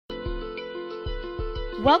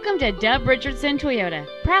Welcome to Dub Richardson Toyota,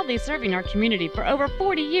 proudly serving our community for over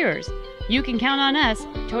 40 years. You can count on us.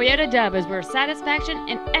 Toyota Dub is where satisfaction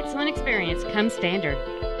and excellent experience come standard.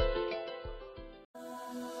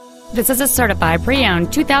 This is a certified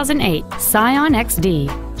pre-owned 2008 Scion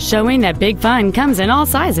XD, showing that big fun comes in all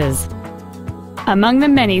sizes. Among the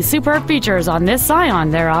many superb features on this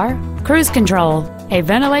Scion there are cruise control, a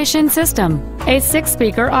ventilation system, a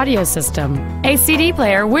 6-speaker audio system, a CD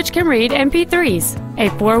player which can read MP3s, a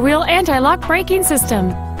 4-wheel anti-lock braking system,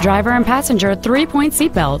 driver and passenger 3-point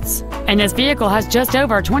seat belts, and this vehicle has just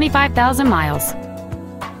over 25,000 miles.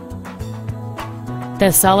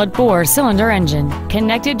 The solid 4-cylinder engine,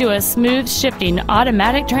 connected to a smooth shifting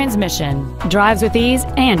automatic transmission, drives with ease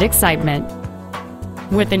and excitement.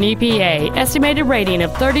 With an EPA estimated rating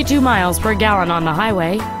of 32 miles per gallon on the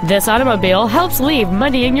highway, this automobile helps leave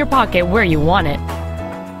money in your pocket where you want it.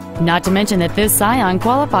 Not to mention that this Scion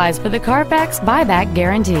qualifies for the Carfax buyback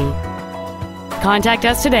guarantee. Contact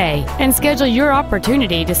us today and schedule your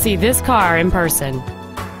opportunity to see this car in person.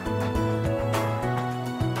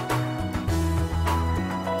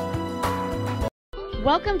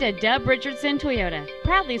 Welcome to Dub Richardson Toyota,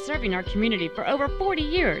 proudly serving our community for over 40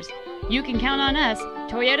 years. You can count on us.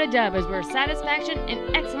 Toyota Dub is where satisfaction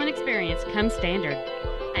and excellent experience come standard.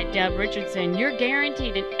 At Dub Richardson, you're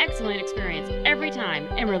guaranteed an excellent experience every time,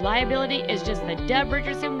 and reliability is just the Dub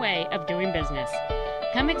Richardson way of doing business.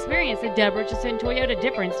 Come experience the Dub Richardson Toyota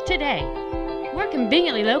difference today. We're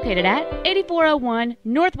conveniently located at 8401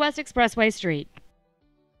 Northwest Expressway Street.